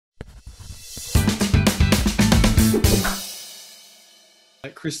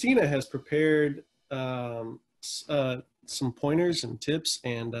Christina has prepared some pointers and tips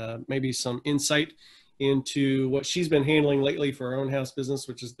and maybe some insight into what she's been handling lately for her own house business,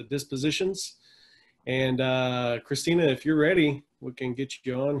 which is the dispositions. And Christina, if you're ready, we can get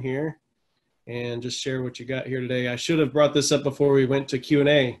you on here and just share what you got here today. I should have brought this up before we went to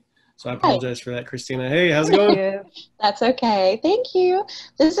Q&A, so I apologize for that, Christina. Hey, how's it going? That's okay. Thank you.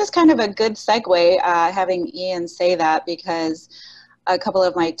 This is kind of a good segue, having Ian say that, because a couple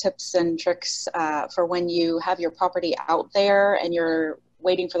of my tips and tricks for when you have your property out there and you're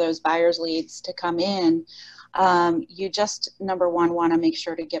waiting for those buyer's leads to come in, you just, number one, want to make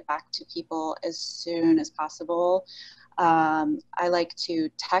sure to get back to people as soon as possible. I like to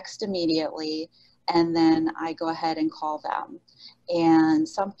text immediately, and then I go ahead and call them. And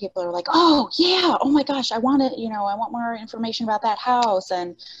some people are like, oh yeah, oh my gosh, I want it, I want more information about that house.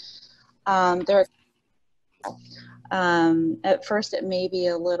 And they're at first it may be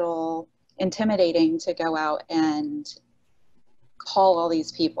a little intimidating to go out and call all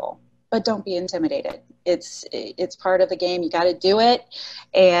these people, but don't be intimidated. It's part of the game. You got to do it,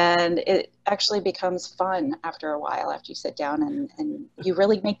 and it actually becomes fun after a while, after you sit down and you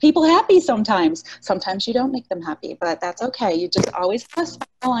really make people happy. Sometimes you don't make them happy, but that's okay. You just always have a smile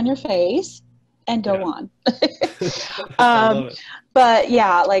on your face and go on. I love it. But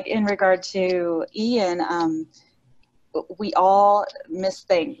yeah, like in regard to Ian, we all miss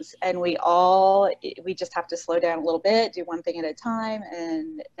things, and we just have to slow down a little bit, do one thing at a time,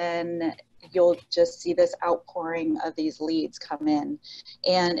 and then you'll just see this outpouring of these leads come in.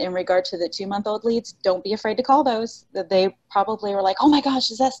 And in regard to the 2-month-old leads, don't be afraid to call those. They probably were like, oh my gosh,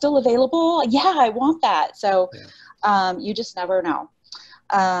 is that still available? Yeah, I want that. So you just never know.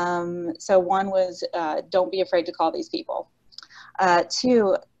 So one was, don't be afraid to call these people.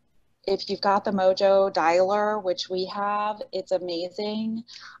 Two, if you've got the Mojo dialer, which we have, it's amazing.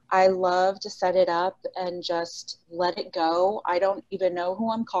 I love to set it up and just let it go. I don't even know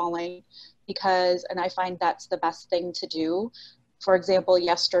who I'm calling, and I find that's the best thing to do. For example,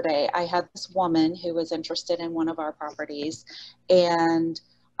 yesterday I had this woman who was interested in one of our properties, and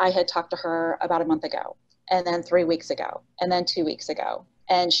I had talked to her about a month ago, and then 3 weeks ago, and then 2 weeks ago,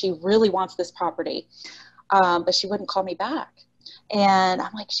 and she really wants this property, but she wouldn't call me back. And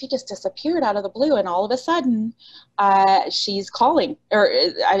I'm like, she just disappeared out of the blue. And all of a sudden, she's calling, or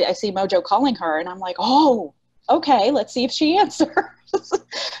I see Mojo calling her. And I'm like, oh, okay, let's see if she answers.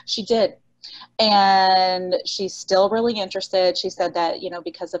 She did. And she's still really interested. She said that,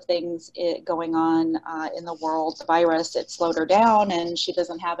 because of things going on in the world, the virus, it slowed her down and she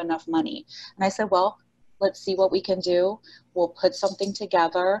doesn't have enough money. And I said, well, let's see what we can do. We'll put something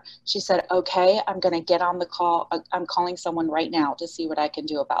together. She said, okay, I'm going to get on the call. I'm calling someone right now to see what I can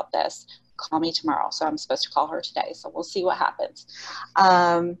do about this. Call me tomorrow. So I'm supposed to call her today. So we'll see what happens.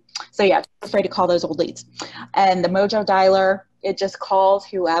 So yeah, don't be afraid to call those old leads. And the Mojo dialer, it just calls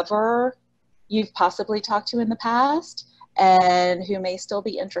whoever you've possibly talked to in the past and who may still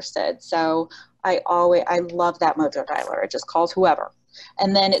be interested. So I love that Mojo dialer. It just calls whoever.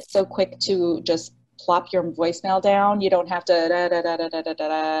 And then it's so quick to just plop your voicemail down. You don't have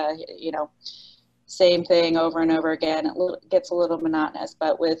to same thing over and over again. It gets a little monotonous,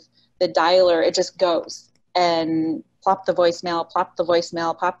 but with the dialer, it just goes and plop the voicemail, plop the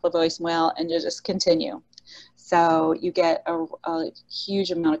voicemail, pop the voicemail, and you just continue. So you get a huge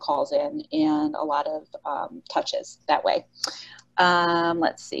amount of calls in and a lot of touches that way.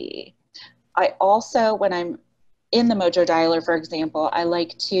 Let's see. I also, when I'm in the Mojo dialer, for example, I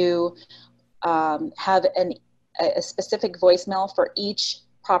like to have a specific voicemail for each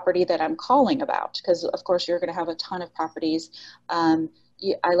property that I'm calling about, because of course you're going to have a ton of properties. I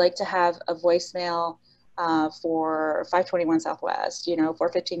like to have a voicemail for 521 Southwest,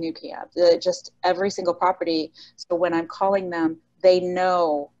 415 New Camp, just every single property. So when I'm calling them, they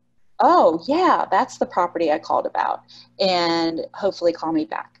know, oh yeah, that's the property I called about, and hopefully call me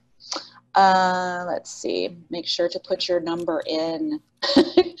back. Let's see, make sure to put your number in.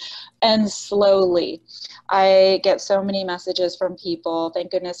 And slowly. I get so many messages from people.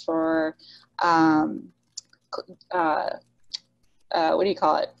 Thank goodness for what do you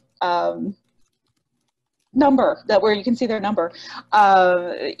call it? Number, that where you can see their number.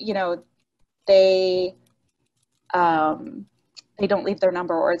 They don't leave their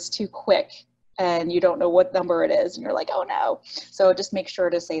number, or it's too quick and you don't know what number it is, and you're like, oh no. So just make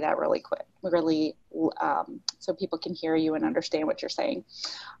sure to say that really quick, so people can hear you and understand what you're saying.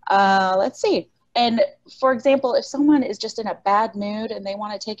 Let's see. And for example, if someone is just in a bad mood and they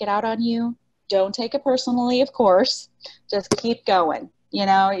want to take it out on you, don't take it personally, of course. Just keep going. You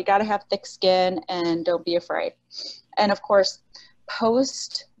know, you got to have thick skin and don't be afraid. And of course,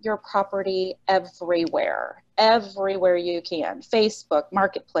 post your property everywhere you can. Facebook,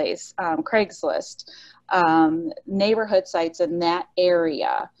 Marketplace, Craigslist, neighborhood sites in that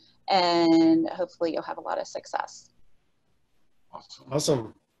area. And hopefully you'll have a lot of success.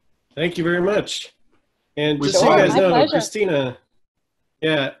 Awesome. Thank you very much. And just Sure, so you guys my know, pleasure. Christina,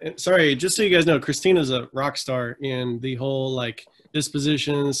 yeah, sorry, just so you guys know, Christina's a rock star in the whole like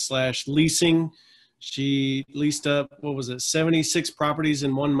dispositions/leasing. She leased up, what was it, 76 properties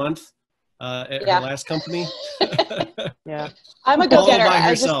in 1 month at her last company. Yeah. I'm a All go-getter. by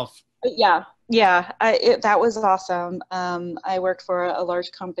herself. That was awesome. I worked for a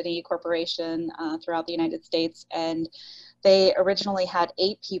large corporation throughout the United States, and they originally had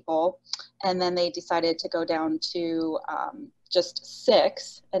 8 people, and then they decided to go down to just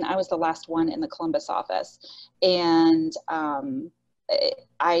 6, and I was the last one in the Columbus office. And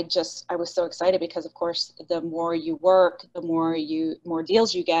I was so excited because, of course, the more you work, the more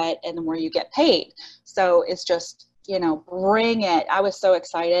deals you get, and the more you get paid. So it's just, you know, bring it. I was so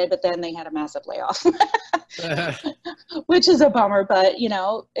excited, but then they had a massive layoff, which is a bummer, but you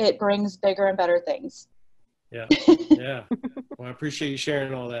know, it brings bigger and better things. Yeah. Well, I appreciate you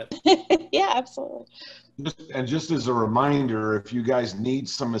sharing all that. Yeah, absolutely. Just as a reminder, if you guys need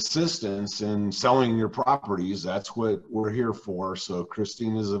some assistance in selling your properties, that's what we're here for. So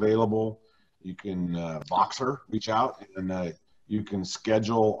Christine is available. You can box her, reach out, and you can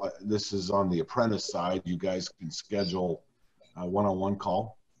schedule. This is on the apprentice side. You guys can schedule a one-on-one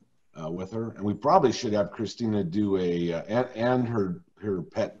call with her, and we probably should have Christina do and her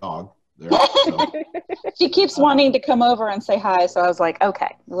pet dog there. So. She keeps wanting to come over and say hi, so I was like,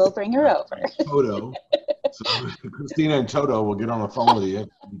 okay, we'll bring her over. Toto. So Christina and Toto will get on the phone with you.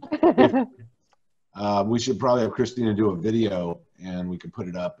 We should probably have Christina do a video, and we can put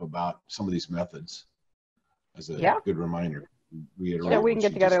it up about some of these methods as a good reminder. We can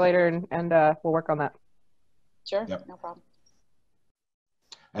get together later and we'll work on that. Sure, no problem.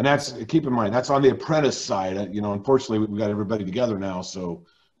 And that's, keep in mind, that's on the apprentice side. You know, unfortunately, we've got everybody together now, so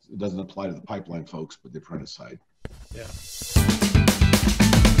it doesn't apply to the pipeline folks, but the apprentice side. Yeah.